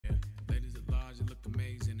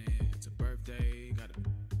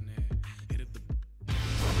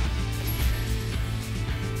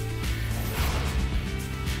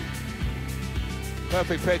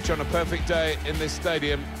Perfect pitch on a perfect day in this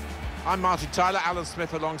stadium. I'm Martin Tyler, Alan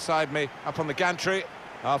Smith alongside me up on the gantry.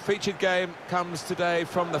 Our featured game comes today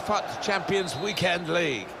from the FUT Champions Weekend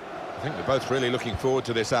League. I think we're both really looking forward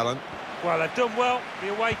to this, Alan. Well, they've done well.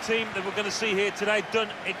 The away team that we're going to see here today done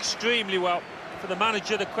extremely well. For the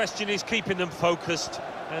manager, the question is keeping them focused.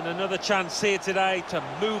 And another chance here today to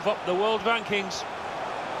move up the world rankings.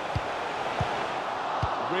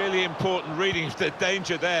 Really important reading of the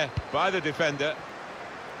danger there by the defender.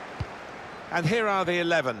 And here are the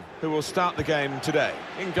 11 who will start the game today.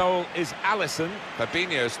 In goal is Alisson.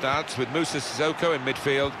 Fabinho starts with Moussa Sissoko in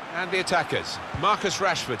midfield. And the attackers. Marcus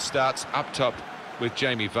Rashford starts up top with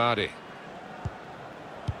Jamie Vardy.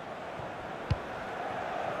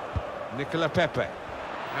 Nicola Pepe.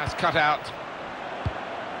 That's cut out.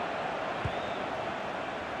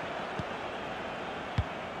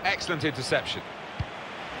 Excellent interception.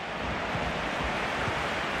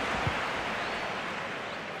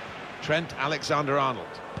 Trent Alexander-Arnold.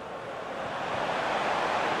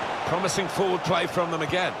 Promising forward play from them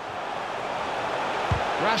again.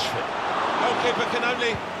 Rashford. Goalkeeper can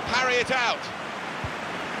only parry it out.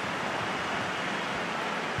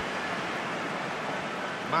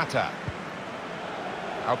 Mata.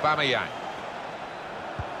 Aubameyang.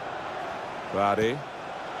 Vardy.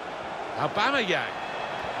 Aubameyang.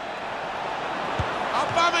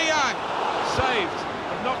 Aubameyang! Saved,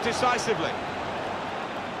 but not decisively.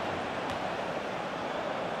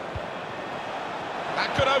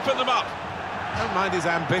 That could open them up. Don't mind his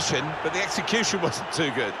ambition, but the execution wasn't too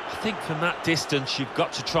good. I think from that distance, you've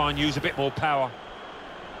got to try and use a bit more power.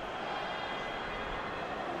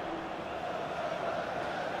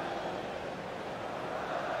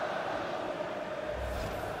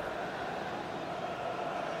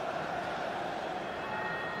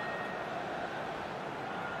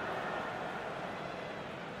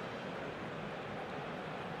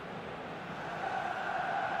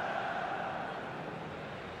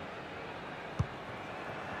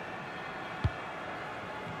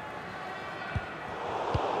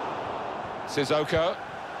 Sissoko.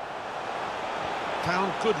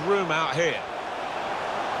 Found good room out here.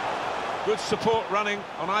 Good support running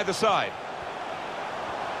on either side.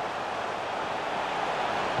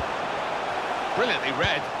 Brilliantly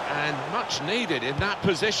read and much needed in that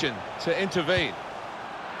position to intervene.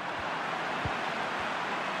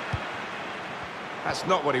 That's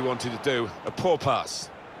not what he wanted to do, a poor pass.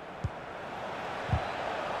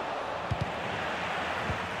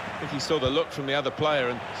 I think he saw the look from the other player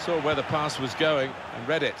and saw where the pass was going and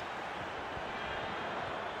read it.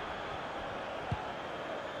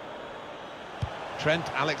 Trent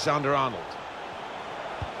Alexander-Arnold.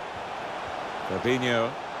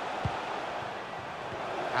 Fabinho.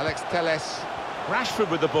 Alex Telles.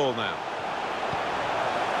 Rashford with the ball now.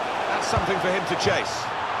 That's something for him to chase.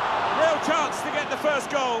 Real chance to get the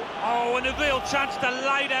first goal. Oh, and a real chance to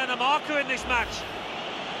lay down a marker in this match.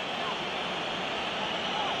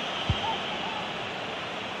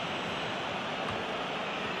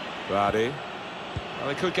 Vardy. Well,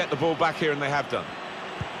 they could get the ball back here, and they have done.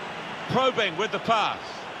 Probing with the pass.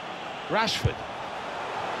 Rashford.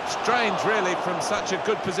 Strange, really, from such a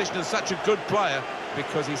good position and such a good player,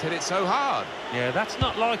 because he's hit it so hard. Yeah, that's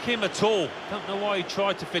not like him at all. Don't know why he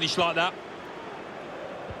tried to finish like that.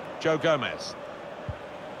 Joe Gomez.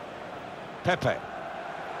 Pepe.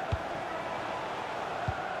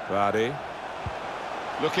 Vardy.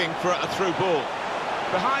 Looking for a through ball.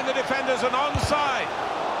 Behind the defenders and onside.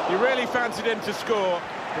 He really fancied him to score,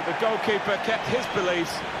 but the goalkeeper kept his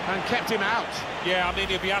beliefs and kept him out. Yeah, I mean,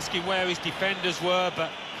 he'll be asking where his defenders were, but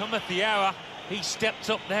cometh the hour, he stepped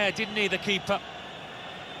up there, didn't he, the keeper?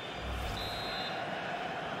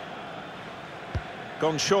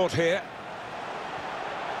 Gone short here.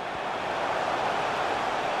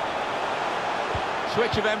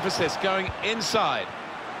 Switch of emphasis going inside.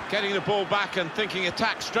 Getting the ball back and thinking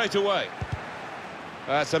attack straight away.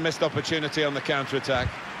 That's a missed opportunity on the counter-attack.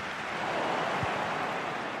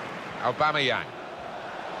 Aubameyang.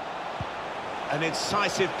 An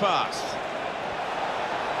incisive pass.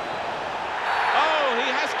 Oh, he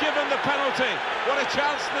has given the penalty. What a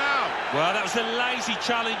chance now. Well, that was a lazy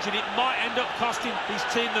challenge, and it might end up costing his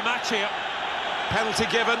team the match here. Penalty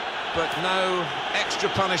given, but no extra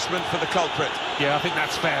punishment for the culprit. Yeah, I think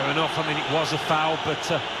that's fair enough. I mean, it was a foul, but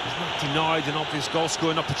he's not denied an obvious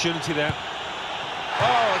goal-scoring opportunity there.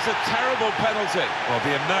 Oh, it's a terrible penalty. Well, I'll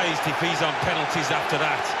be amazed if he's on penalties after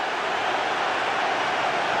that.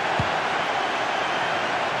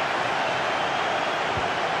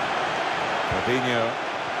 Fabinho.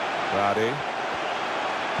 Vardy.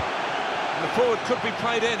 And the forward could be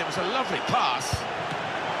played in. It was a lovely pass.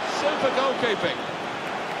 Super goalkeeping.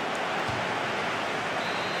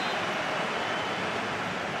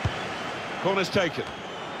 Corner's taken.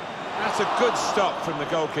 That's a good stop from the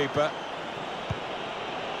goalkeeper.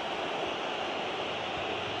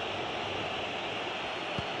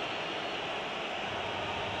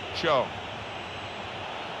 Shaw.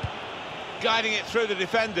 Guiding it through the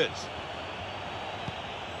defenders.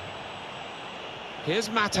 Here's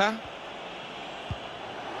Mata.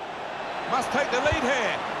 Must take the lead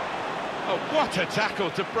here. Oh, what a tackle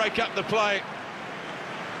to break up the play.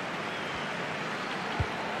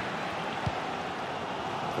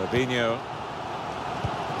 Fabinho.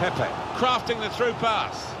 Pepe crafting the through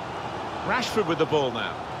pass. Rashford with the ball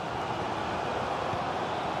now.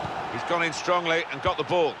 He's gone in strongly and got the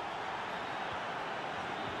ball.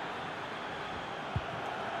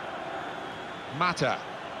 Mata.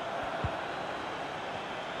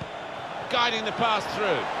 Guiding the pass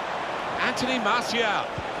through. Anthony Martial.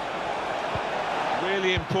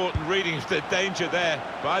 Really important reading of the danger there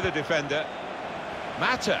by the defender.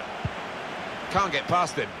 Mata. Can't get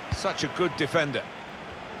past him. Such a good defender.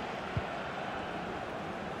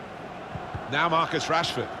 Now Marcus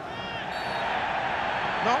Rashford.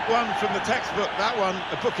 Not one from the textbook, that one.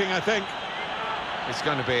 A booking, I think. It's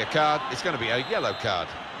going to be a card. It's going to be a yellow card.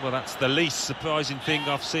 Well, that's the least surprising thing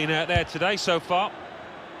I've seen out there today so far.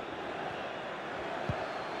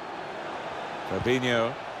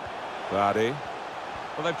 Fabinho. Vardy.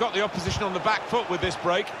 Well, they've got the opposition on the back foot with this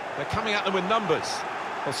break. They're coming at them with numbers.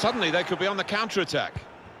 Well, suddenly they could be on the counter-attack.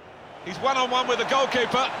 He's one-on-one with the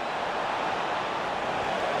goalkeeper.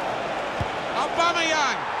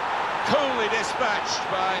 Aubameyang. Coolly dispatched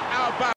by Aubameyang.